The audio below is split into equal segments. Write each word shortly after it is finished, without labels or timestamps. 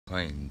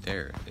playing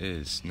There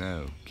Is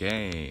No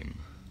Game,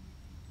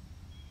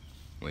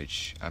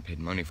 which I paid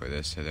money for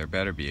this, so there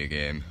better be a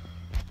game.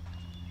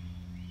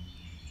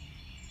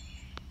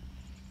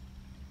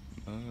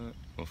 But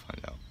we'll find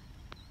out.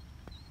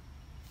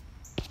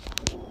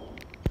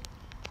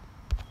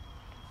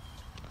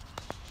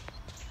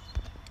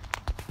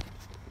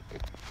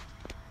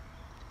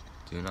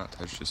 Do not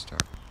touch the star.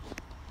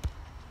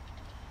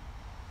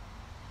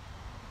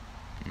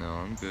 No,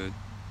 I'm good.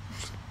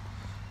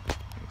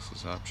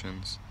 Useless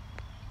options.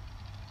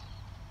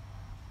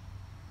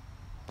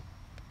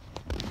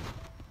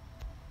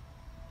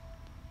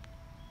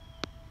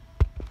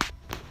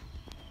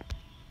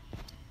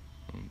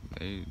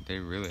 They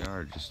really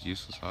are just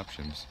useless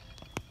options.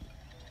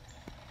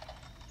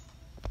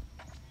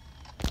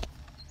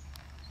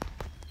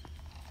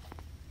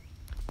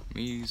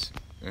 Me's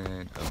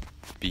and a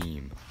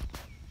beam.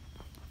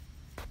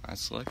 I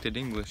selected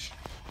English.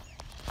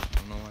 I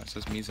don't know why it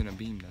says me's and a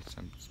beam.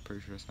 I'm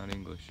pretty sure it's not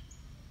English.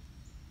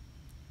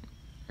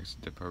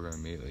 Exit the program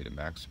immediately to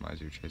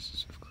maximize your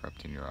chances of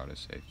corrupting your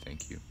autosave.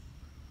 Thank you.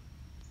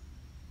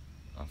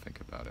 I'll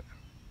think about it.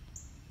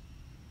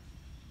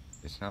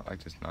 It's not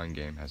like this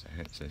non-game has a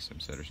hint system,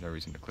 so there's no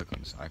reason to click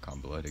on this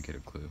icon below to get a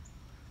clue.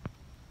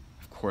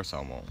 Of course I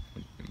won't. What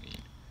do you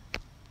mean?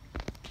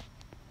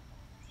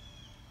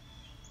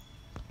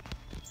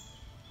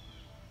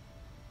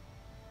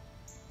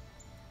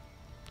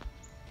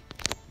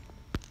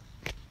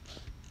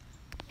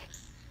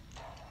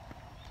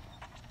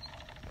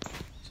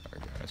 Sorry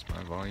guys,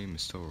 my volume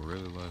is still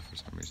really low for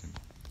some reason.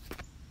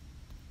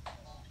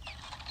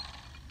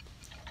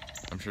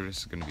 I'm sure this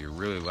is going to be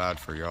really loud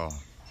for y'all.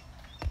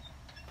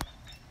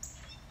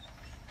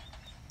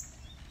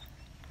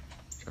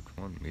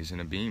 Me's in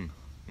a beam.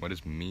 What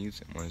is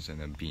me's and what is in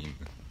a beam?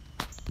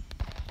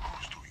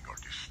 Who's doing all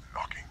this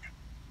knocking?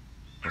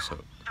 What's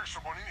up? There's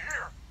someone in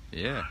here.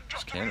 Yeah,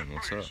 it's Cannon.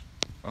 What's up?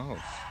 Oh.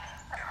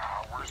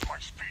 Where's my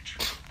speech?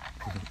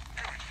 Here it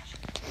is.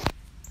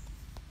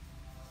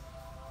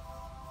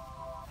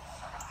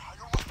 I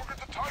almost forget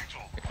the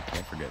title.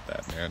 Can't forget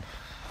that, man.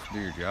 Do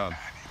your job.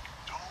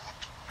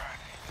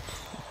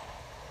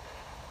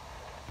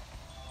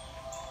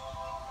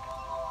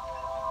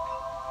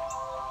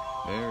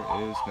 There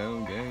is no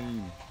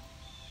game.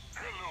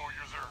 Hello,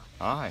 user.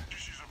 Hi.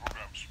 This is a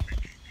program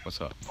speaking.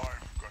 What's up? I've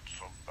got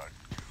some bad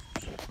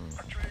news.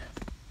 Actually,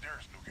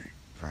 there's no game.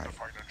 Right. The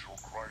financial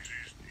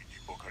crisis, the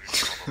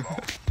apocalypse all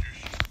about this.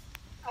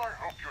 I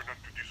hope you're not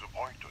too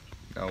disappointed.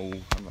 No,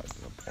 I'm not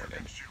You disappointed.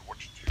 can still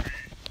watch TV,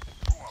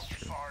 go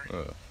outside,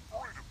 Ugh.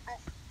 read a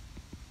book.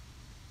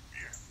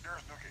 Yeah,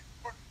 there's no game.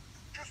 But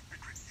just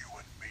between you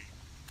and me,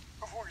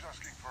 avoid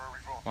asking for a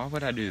refund. Why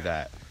would I do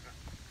that?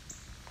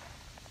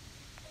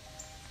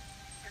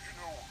 Did you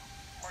know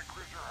my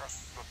creator has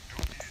got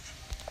 2 kids,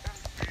 and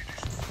it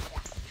is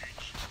what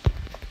kids.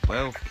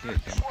 12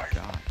 kids. Oh my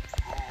god.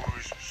 Who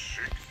is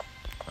sick?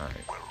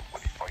 Alright. Well,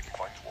 when he finally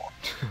finds one.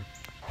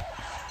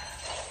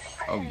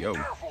 Oh, yo.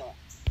 Careful.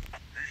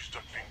 Is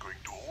that thing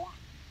going to hold?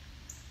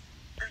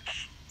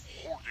 It's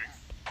holding.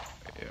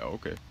 Yeah,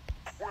 okay.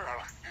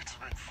 Well, it's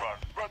been fun,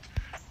 but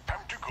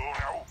time to go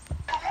now.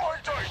 My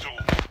title.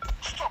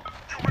 Stop.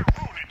 You will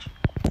ruin it.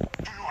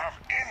 Do you have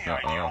any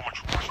idea how much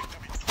work it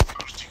takes to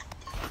finish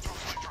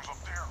those letters up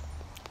there?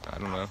 I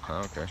don't know. I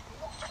don't care.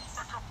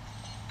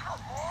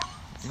 Come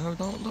on. No,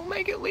 don't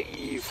make it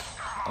leave.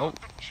 Oh.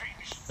 The chain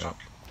is No. stuck.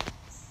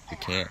 You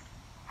can't.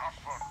 Have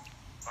fun.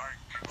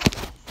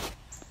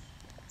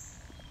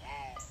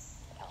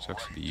 Whoa.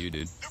 Sucks to be you,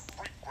 dude. The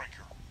Brick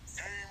Breaker.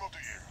 Game of the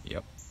year.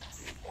 Yep.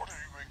 What are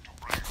you going to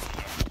play for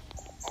that?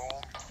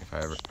 Pong, If I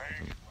ever...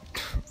 Spade,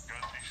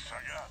 Candy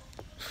Saga.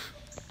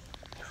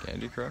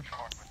 Candy Crush?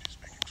 Department is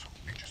making some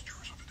big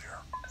gestures over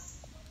there.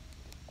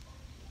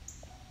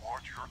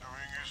 What you're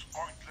doing is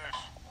pointless.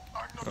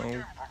 I'm not a No.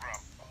 game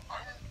program.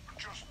 I'm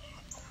just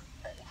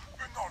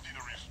an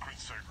ordinary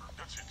screensaver.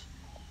 That's it.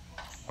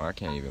 Well, I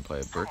can't even play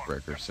a Brick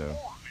Breaker, so... Leave,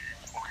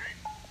 okay?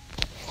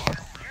 I'm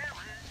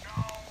leaving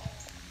now.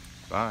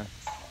 Bye.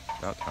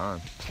 About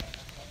time.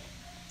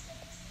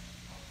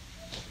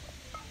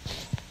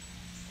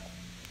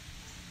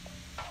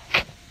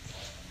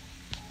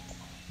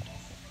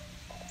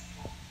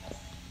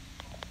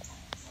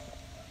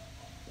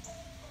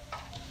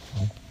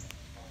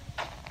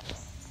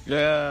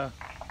 Yeah.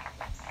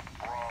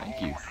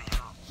 Thank you.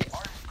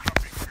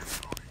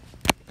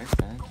 Thanks,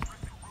 man.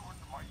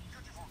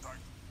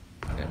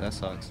 Yeah, that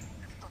sucks.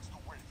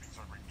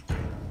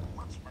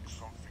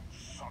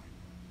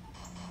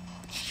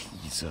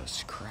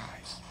 Jesus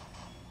Christ.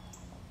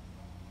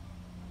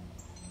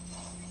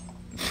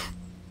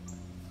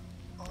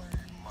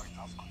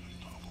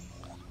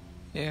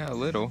 Yeah, a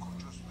little.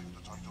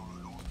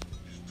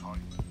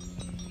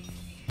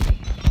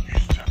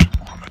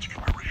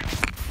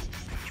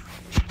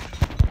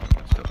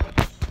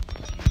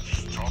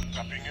 Stop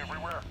tapping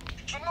everywhere.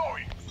 It's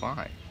annoying.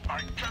 Why? I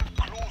can't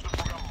close the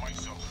program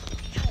myself.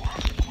 You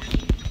have to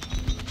quit.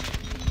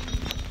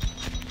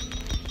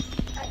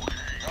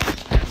 Okay, I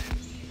get it.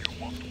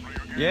 You want to play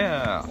again?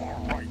 Yeah.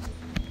 All right.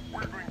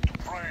 We're going to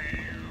play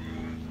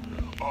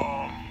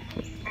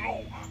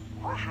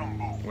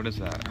What is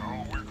that?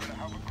 Now we're gonna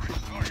have a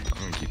great night. I'm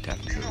gonna keep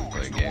tapping You to know play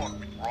a it's the game.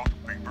 one. Rock,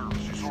 paper,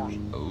 scissors.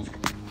 Oh,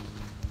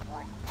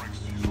 Rock breaks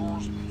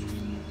scissors.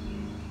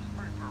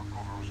 Paper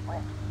covers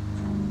rock.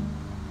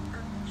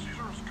 And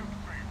scissors cut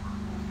paper.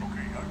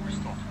 Okay, I will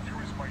start.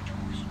 Here is my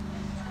choice.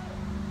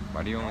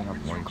 why do you only Now have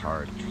it's one your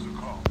card? turn to choose a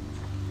card.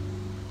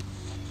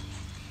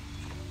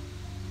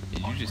 Did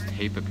you just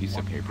tape a piece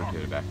of paper to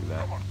the back of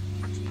that? Come on,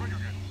 let's try again.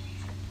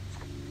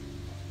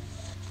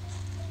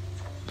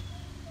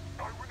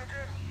 I win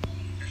again.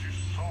 This is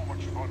so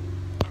much fun.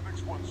 The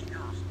next one's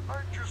yours.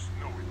 I just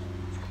know it.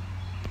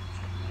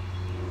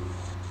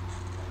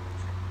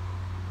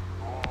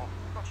 Oh,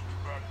 that's too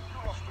bad.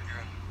 You lost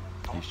again.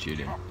 Don't He's cheating.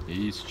 give up.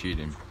 He's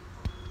cheating.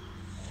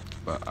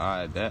 But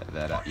I bet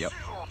that. Yep.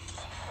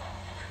 Scissors.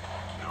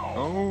 No.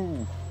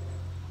 Oh,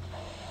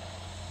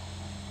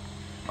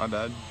 my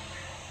bad.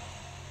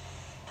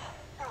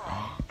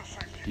 The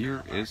safety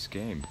Here gear is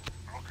game.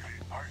 Luckily,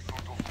 I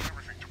thought of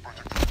everything to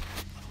protect you.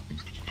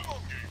 It's the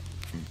long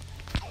game.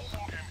 No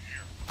more game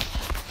here.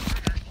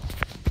 Finished.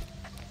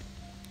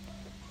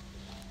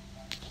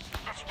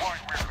 That's why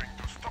we're going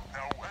to stop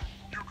now and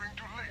you're going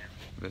to leave.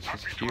 This is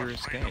Happy to here have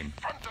is played game.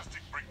 a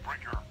fantastic break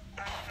breaker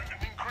and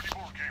an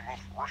incredible game of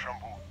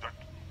Rochambeau that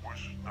was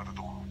not at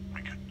all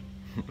wicked.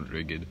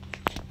 Rigged.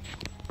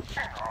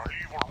 I'll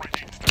leave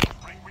already instead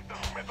of playing with the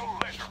metal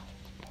later.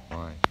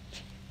 Why?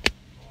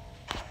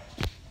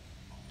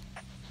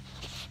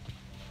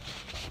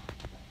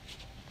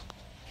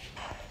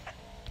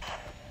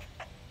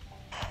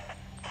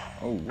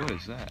 Oh, what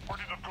is that? Where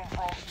did that come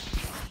from?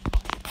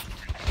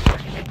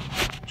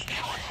 Strange.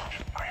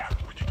 I have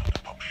put it on the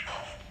top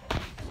shelf.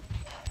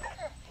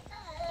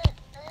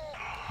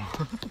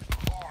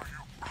 Are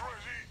you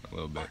crazy? A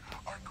little bit.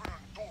 I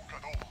couldn't talk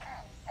at all.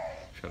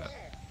 Shut up.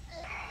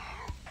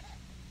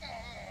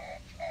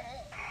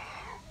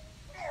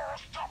 Oh,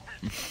 stop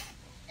it!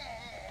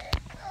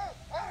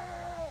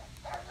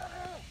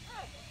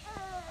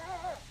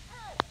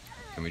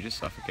 Can we just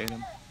suffocate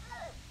him?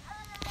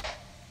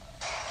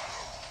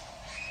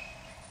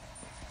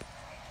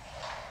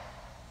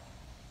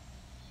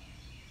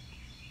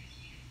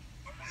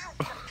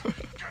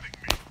 Kidding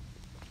me?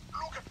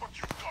 Look at what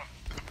you've done.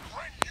 The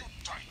brand new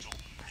title.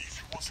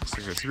 Easy one to It's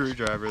like a receive.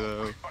 screwdriver,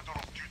 though. Battle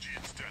of Duty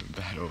instead.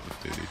 Battle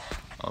of Duty.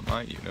 I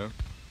might, you know.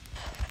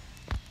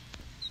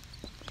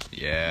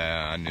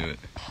 Yeah, I knew it.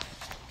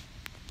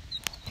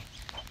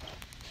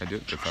 Can I do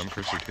it with thumb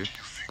cursor too? You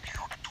think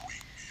you're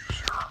doing,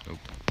 user? Nope.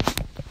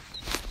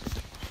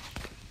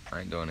 I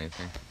ain't doing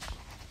anything.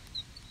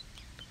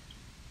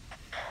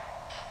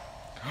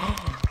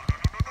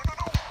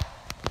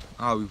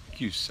 Oh,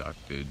 you suck,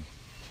 dude.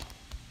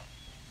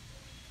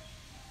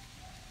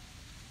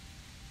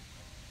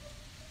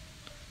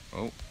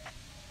 Oh,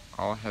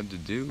 all I had to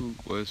do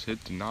was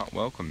hit the not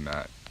welcome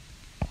mat.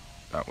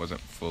 That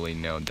wasn't fully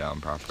nailed down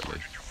properly.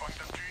 Did you find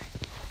that key?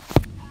 It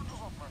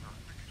doesn't matter.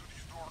 The key to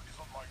this door is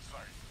on my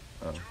side.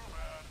 Oh. Too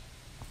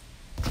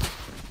bad.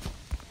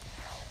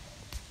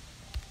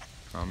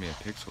 Draw me a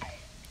pixel.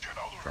 Get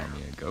out of Draw here.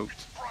 me a goat.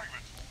 It's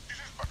private. This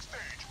is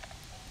backstage.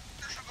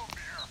 You should not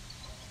be here.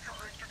 You're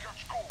going to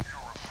catch cold.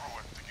 You're a pro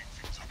at taking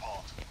things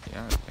apart.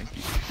 Yeah, thank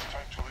you.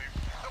 Time to leave.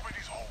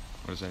 Nobody's home.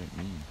 What does that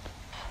mean?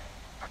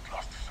 That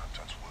last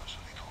sentence was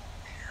a little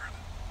weird.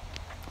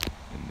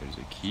 And there's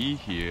a key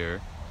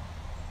here.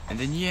 And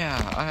then,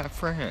 yeah, I have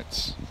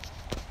France.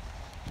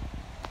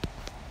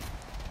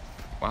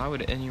 Why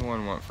would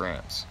anyone want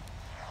France?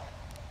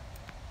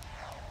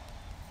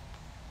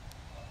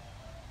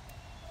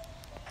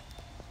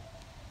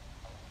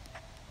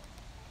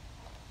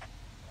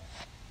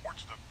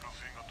 What's that blue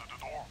thing under the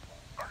door?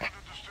 I don't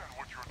understand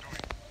what you're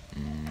doing.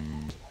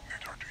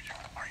 Neither do you,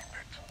 I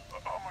bet.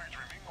 Am I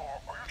dreaming,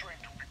 or are you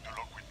trying to pick the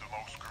lock with the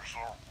mouse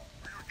cursor?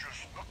 You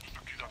just knocked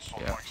the key that's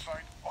on Yeah. my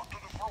side onto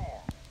the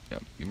floor.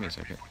 Yep, give me a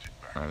second. Put it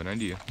back. I have an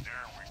idea.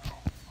 There we go.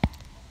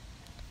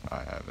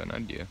 I have an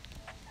idea.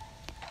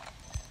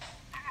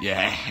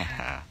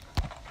 Yeah.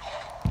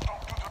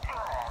 Don't do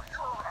that.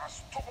 You're as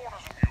stubborn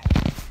as a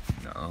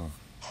mule. No.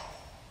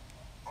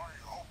 I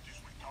hope this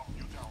will calm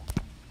you down.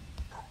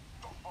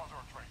 Don't bother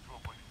trying to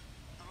open it.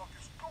 The lock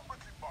is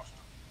completely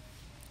busted.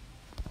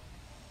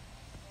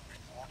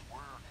 It won't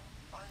work.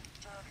 I'm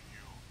telling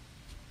you.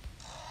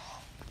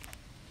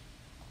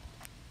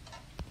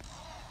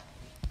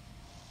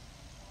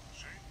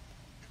 See?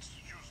 It's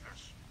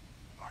useless.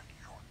 Like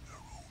your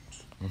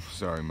neurons. I'm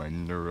sorry, my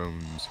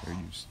neurons are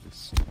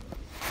useless.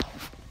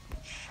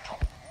 Stop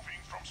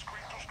moving from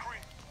screen to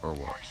screen. Or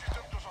what? My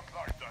system doesn't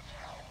like that.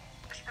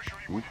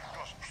 Especially when it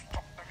does.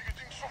 Stop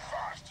navigating so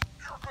fast.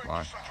 You're going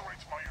Why? to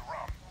saturate my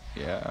RAM.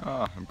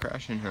 Yeah, I'm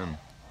crashing him.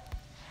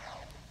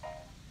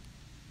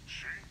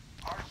 See?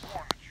 I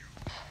warned you.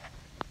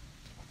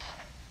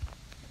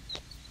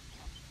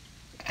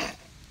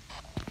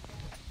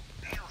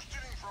 You're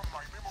stealing from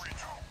my memory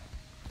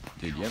too.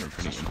 Dude, you have a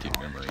pretty empty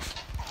memory.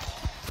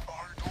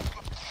 I don't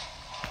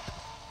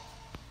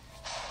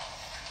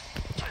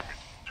Damn it.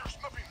 There's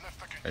nothing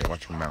left I can Hey,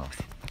 watch your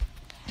mouth.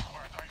 But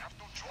I have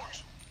no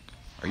choice.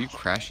 Are you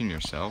crashing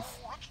yourself?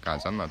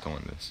 Guys, I'm not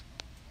doing this.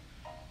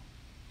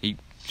 He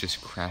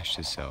just crashed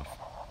himself.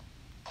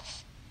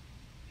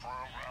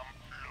 Program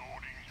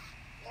loading.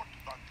 What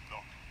bad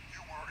luck.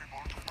 You were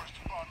able to press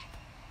the button.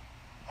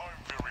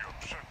 I'm very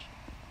upset.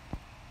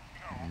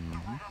 Now, the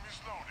program is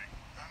loading,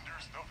 and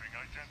there's nothing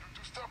I can do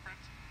to stop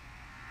it.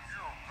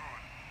 You're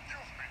good.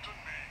 You've beaten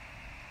me.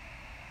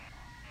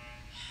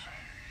 Say,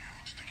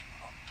 it's taking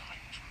a long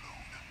time to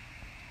load.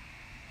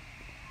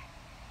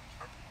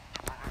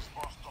 The progress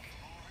bar stopped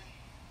moving.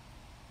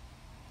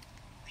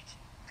 It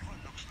even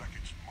looks like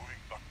it's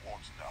moving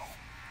backwards now.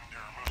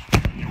 There must be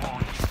a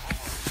nuance.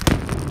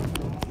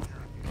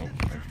 Oh,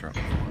 I've dropped.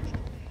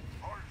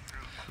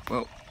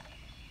 Well,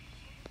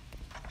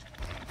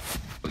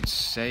 let's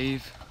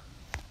save.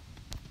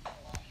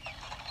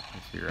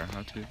 Let's figure out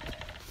how to.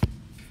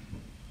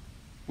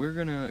 We're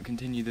gonna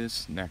continue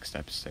this next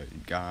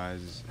episode,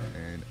 guys,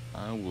 and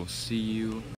I will see you